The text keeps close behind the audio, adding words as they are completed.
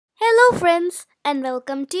Hello friends and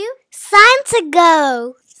welcome to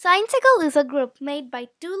Sciencigo! Sciencigo is a group made by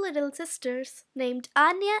two little sisters named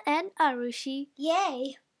Anya and Arushi.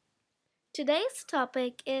 Yay! Today's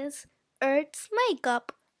topic is Earth's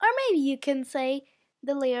makeup, or maybe you can say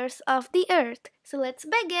the layers of the Earth. So let's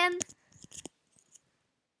begin.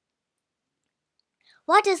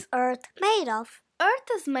 What is Earth made of? Earth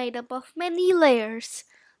is made up of many layers.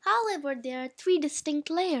 However, there are three distinct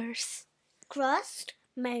layers. Crust,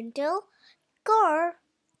 mantle, core.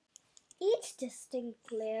 Each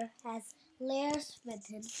distinct layer has layers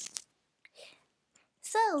within.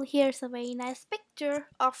 So here's a very nice picture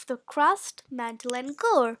of the crust, mantle and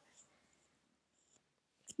core.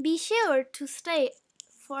 Be sure to stay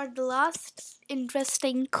for the last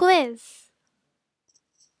interesting quiz.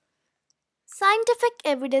 Scientific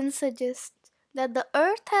evidence suggests that the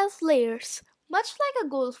Earth has layers, much like a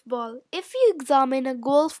golf ball. If you examine a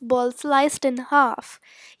golf ball sliced in half,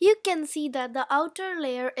 you can see that the outer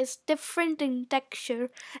layer is different in texture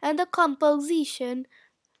and the composition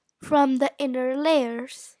from the inner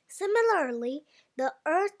layers. Similarly, the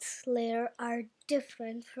Earth's layers are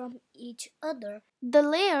different from each other. The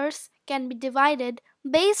layers can be divided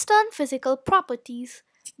based on physical properties.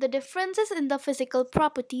 The differences in the physical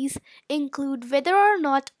properties include whether or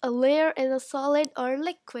not a layer is a solid or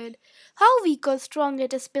liquid, how weak or strong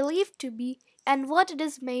it is believed to be, and what it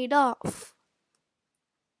is made of.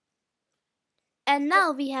 And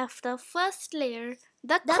now we have the first layer,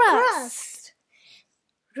 the crust.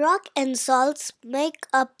 Rock and salts make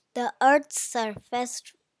up the Earth's surface,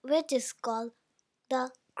 which is called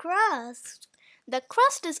the crust. The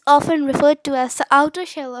crust is often referred to as the outer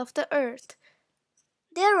shell of the Earth.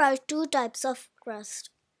 There are two types of crust.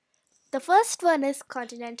 The first one is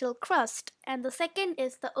continental crust, and the second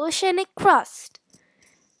is the oceanic crust.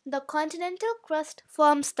 The continental crust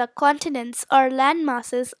forms the continents or land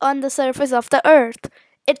masses on the surface of the Earth.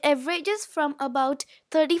 It averages from about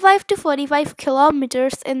 35 to 45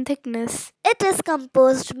 kilometers in thickness. It is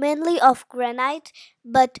composed mainly of granite,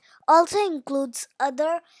 but also includes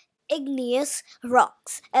other igneous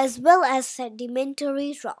rocks, as well as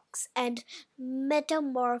sedimentary rocks and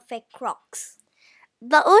metamorphic rocks.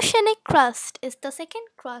 The oceanic crust is the second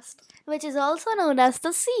crust, which is also known as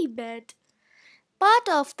the seabed. Part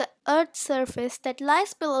of the Earth's surface that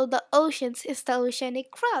lies below the oceans is the oceanic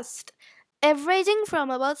crust, averaging from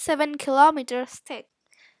about 7 kilometers thick,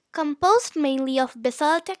 composed mainly of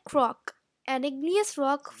basaltic rock and igneous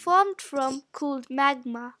rock formed from cooled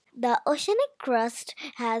magma. The oceanic crust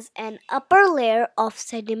has an upper layer of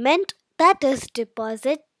sediment that is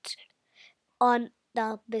deposited on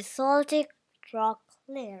the basaltic rock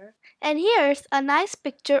layer. And here's a nice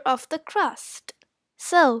picture of the crust.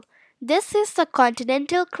 So, this is the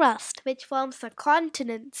continental crust, which forms the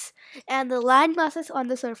continents and the land masses on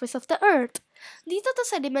the surface of the Earth. These are the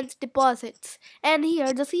sediment deposits, and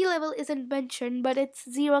here the sea level isn't mentioned, but it's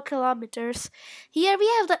 0 kilometers. Here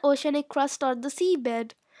we have the oceanic crust or the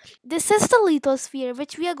seabed. This is the lithosphere,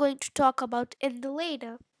 which we are going to talk about in the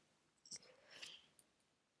later.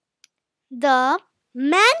 The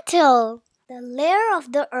Mantle, the layer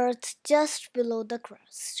of the earth just below the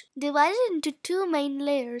crust. divided into two main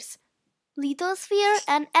layers, lithosphere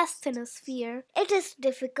and asthenosphere. It is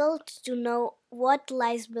difficult to know what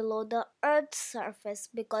lies below the earth's surface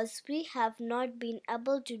because we have not been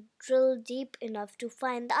able to drill deep enough to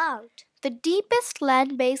find out. The deepest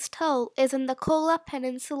land-based hole is in the Kola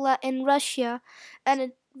Peninsula in Russia, and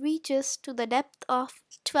it reaches to the depth of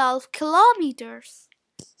 12 kilometers.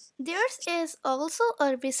 There is also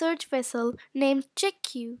a research vessel named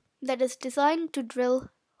Sciencigo that is designed to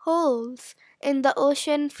drill holes in the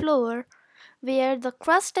ocean floor where the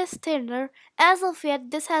crust is thinner. As of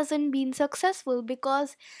yet, this hasn't been successful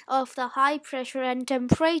because of the high pressure and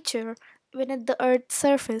temperature beneath the Earth's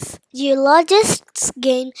surface. Geologists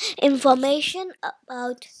gain information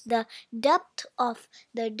about the depth of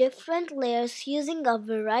the different layers using a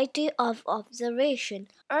variety of observation.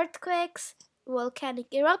 Earthquakes,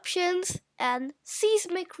 volcanic eruptions, and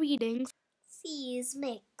seismic readings.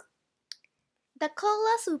 Seismic. The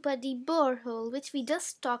Kola Super Deep borehole, which we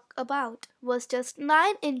just talked about, was just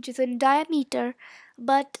 9 inches in diameter,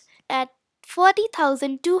 but at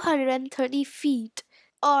 40,230 feet,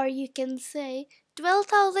 or you can say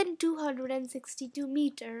 12,262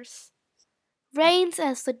 meters, reigns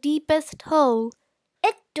as the deepest hole.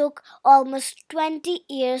 It took almost 20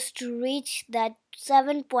 years to reach that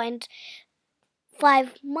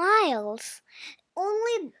 7.5 miles,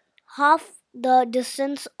 only half the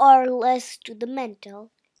distance or less to the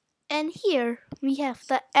mantle. And here we have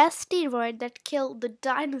the asteroid that killed the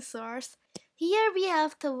dinosaurs. Here we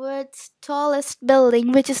have the world's tallest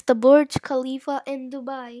building, which is the Burj Khalifa in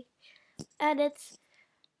Dubai, and it's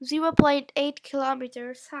 0.8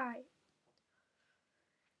 kilometers high.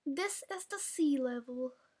 This is the sea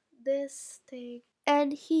level. This thing.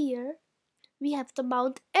 And here we have the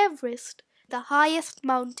Mount Everest, the highest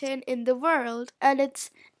mountain in the world, and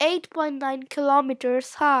it's 8.9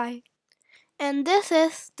 kilometers high. And this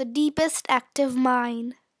is the deepest active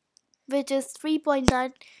mine, which is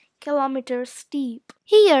 3.9 kilometers deep.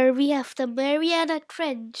 Here we have the Mariana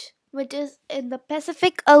Trench, which is in the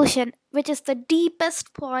Pacific Ocean, which is the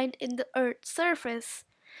deepest point in the Earth's surface.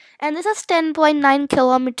 And this is 10.9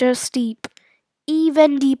 kilometers deep,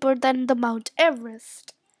 even deeper than the Mount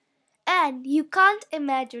Everest. And you can't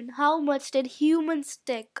imagine how much did humans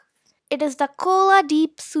dig. It is the Kola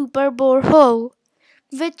Deep Super Borehole,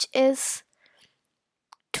 which is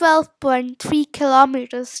 12.3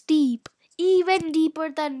 kilometers deep, even deeper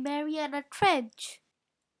than Mariana Trench.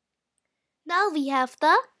 Now we have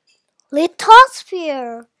the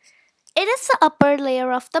Lithosphere. it is the upper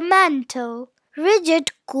layer of the mantle.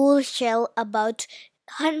 Rigid, cool shell about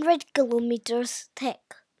 100 kilometers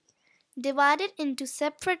thick. Divided into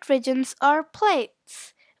separate regions or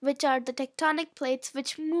plates, which are the tectonic plates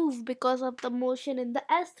which move because of the motion in the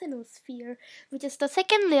asthenosphere, which is the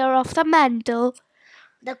second layer of the mantle.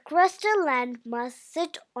 The crustal land must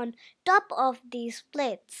sit on top of these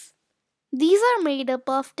plates. These are made up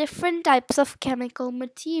of different types of chemical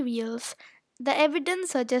materials. The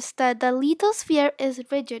evidence suggests that the lithosphere is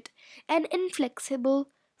rigid and inflexible.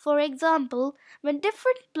 For example, when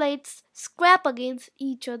different plates scrap against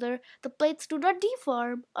each other, the plates do not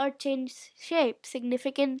deform or change shape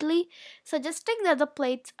significantly, suggesting that the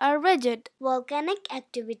plates are rigid. Volcanic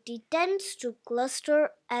activity tends to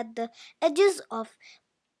cluster at the edges of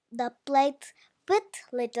the plates with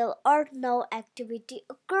little or no activity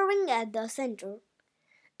occurring at the center.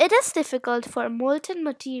 It is difficult for molten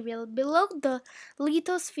material below the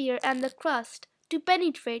lithosphere and the crust to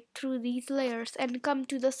penetrate through these layers and come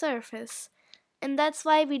to the surface. And that's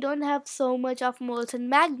why we don't have so much of molten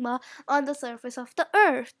magma on the surface of the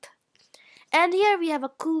earth. And here we have a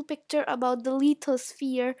cool picture about the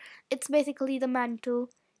lithosphere. It's basically the mantle.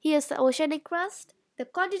 Here's the oceanic crust, the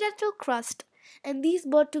continental crust, and these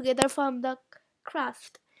both together form the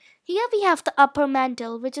crust. Here we have the upper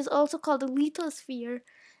mantle, which is also called the lithosphere.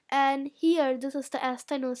 And here, this is the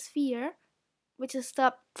asthenosphere, which is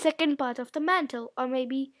the second part of the mantle. Or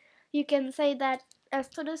maybe you can say that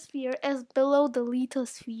asthenosphere is below the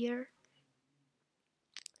lithosphere.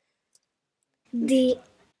 The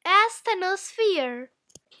Asthenosphere.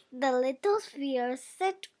 The lithosphere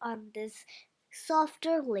sit on this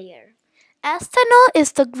softer layer. Astheno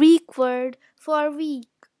is the Greek word for weak.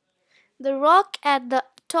 The rock at the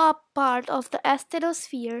top part of the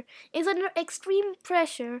asthenosphere is under extreme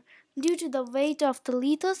pressure due to the weight of the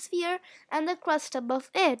lithosphere and the crust above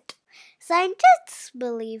it. Scientists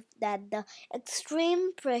believe that the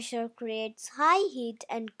extreme pressure creates high heat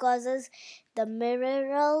and causes the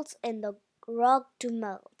minerals in the rock to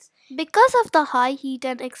melt. Because of the high heat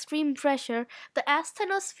and extreme pressure, the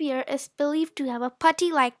asthenosphere is believed to have a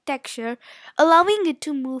putty-like texture, allowing it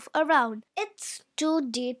to move around. It's too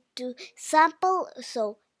deep to sample,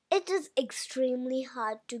 so it is extremely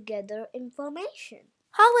hard to gather information.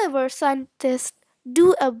 However, scientists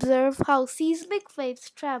do observe how seismic waves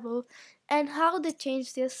travel and how they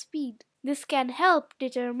change their speed. This can help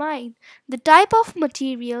determine the type of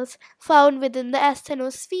materials found within the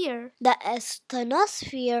asthenosphere. The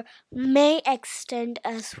asthenosphere may extend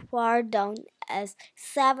as far down as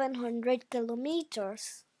 700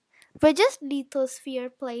 kilometers. Rigid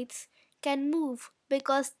lithosphere plates can move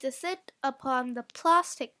because they sit upon the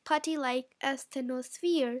plastic putty-like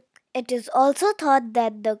asthenosphere. It is also thought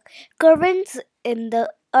that the currents in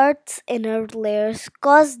the Earth's inner layers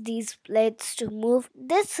cause these plates to move.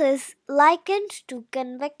 This is likened to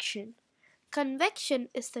convection. Convection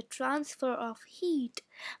is the transfer of heat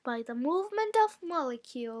by the movement of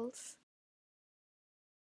molecules.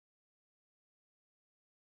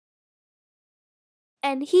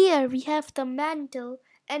 And here we have the mantle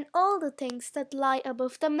and all the things that lie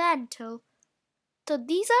above the mantle. So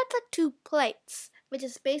these are the two plates, which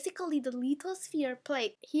is basically the lithosphere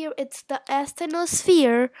plate. Here it's the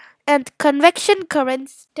asthenosphere, and convection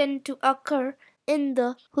currents tend to occur in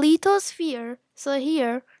the lithosphere. So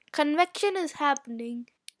here, convection is happening.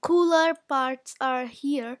 Cooler parts are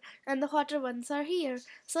here and the hotter ones are here.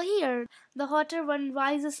 So here, the hotter one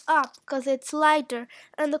rises up because it's lighter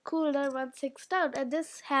and the cooler one sinks down, and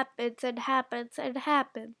this happens and happens and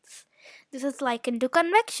happens. This is likened to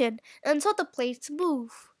convection, and so the plates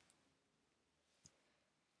move.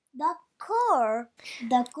 The Core.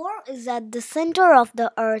 The core is at the center of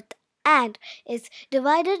the Earth and is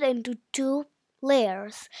divided into two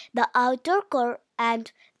layers, the outer core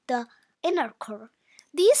and the inner core.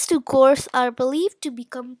 These two cores are believed to be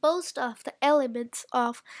composed of the elements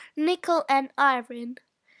of nickel and iron.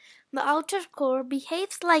 The outer core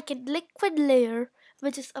behaves like a liquid layer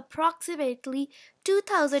which is approximately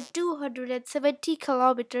 2,270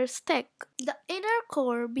 kilometers thick. The inner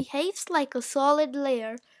core behaves like a solid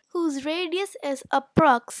layer whose radius is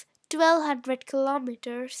approx 1200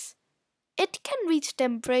 kilometers. It can reach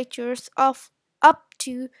temperatures of up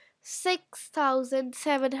to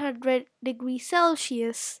 6,700 degrees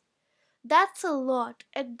Celsius. That's a lot,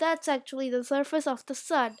 and that's actually the surface of the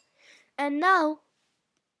sun. And now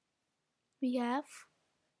we have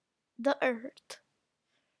the earth.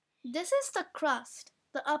 This is the crust,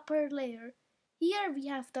 the upper layer. Here we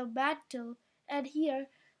have the mantle, and here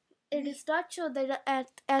it is not shown that the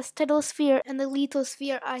asthenosphere and the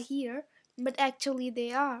lithosphere are here, but actually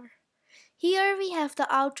they are. Here we have the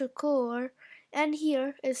outer core, and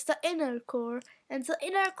here is the inner core, and the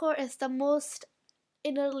inner core is the most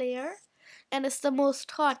inner layer and is the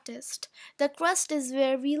most hottest. The crust is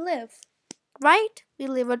where we live, right? We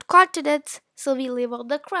live on continents, so we live on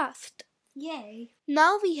the crust. Yay.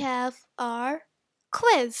 Now we have our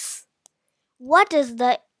quiz. What is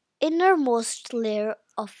the innermost layer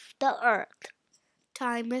of the Earth?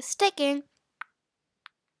 Time is ticking.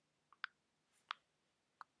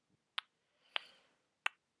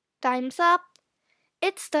 Time's up.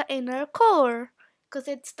 It's the inner core, because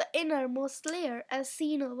it's the innermost layer as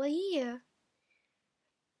seen over here.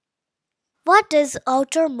 What is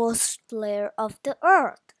outermost layer of the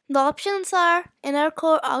Earth? The options are inner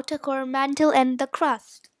core, outer core, mantle, and the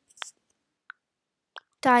crust.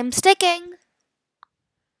 Time's ticking.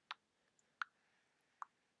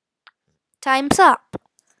 Time's up.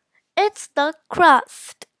 It's the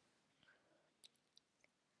crust.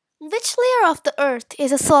 Which layer of the earth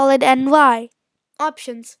is a solid and why?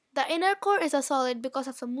 Options. The inner core is a solid because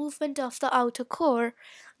of the movement of the outer core.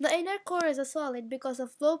 The inner core is a solid because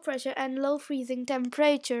of low pressure and low freezing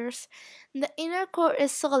temperatures. The inner core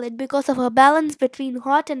is solid because of a balance between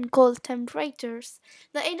hot and cold temperatures.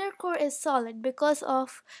 The inner core is solid because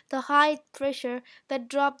of the high pressure that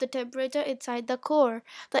drop the temperature inside the core.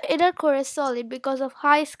 The inner core is solid because of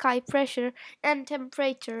high sky pressure and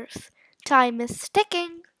temperatures. Time is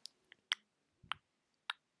ticking.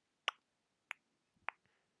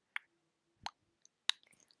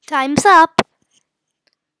 Time's up.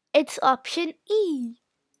 It's option E.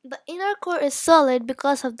 The inner core is solid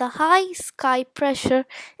because of the high sky pressure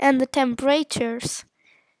and the temperatures.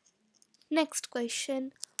 Next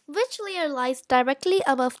question. Which layer lies directly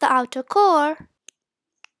above the outer core?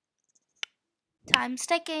 Time's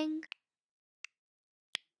ticking.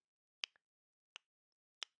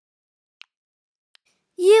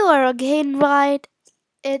 You are again right.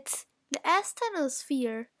 It's the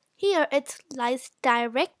asthenosphere. Here it lies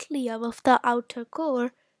directly above the outer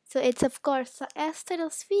core, so it's of course the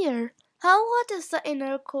asthenosphere. How hot is the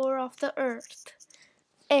inner core of the Earth?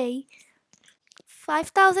 A.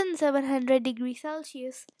 5,700 degrees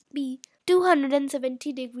Celsius. B.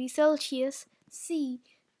 270 degrees Celsius. C.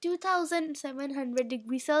 2,700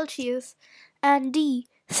 degrees Celsius. And D.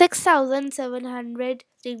 6,700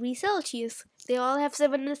 degrees Celsius. They all have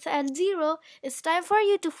 7 and 0. It's time for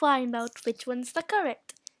you to find out which one's the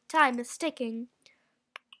correct. Time is ticking.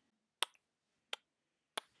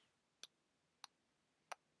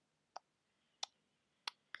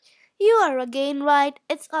 You are again right.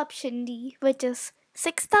 It's option D, which is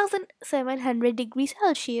 6,700 degrees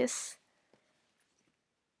Celsius.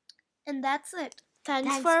 And that's it.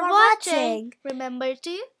 Thanks for watching. Remember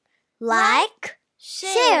to Like,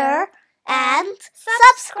 share, share, and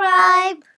subscribe.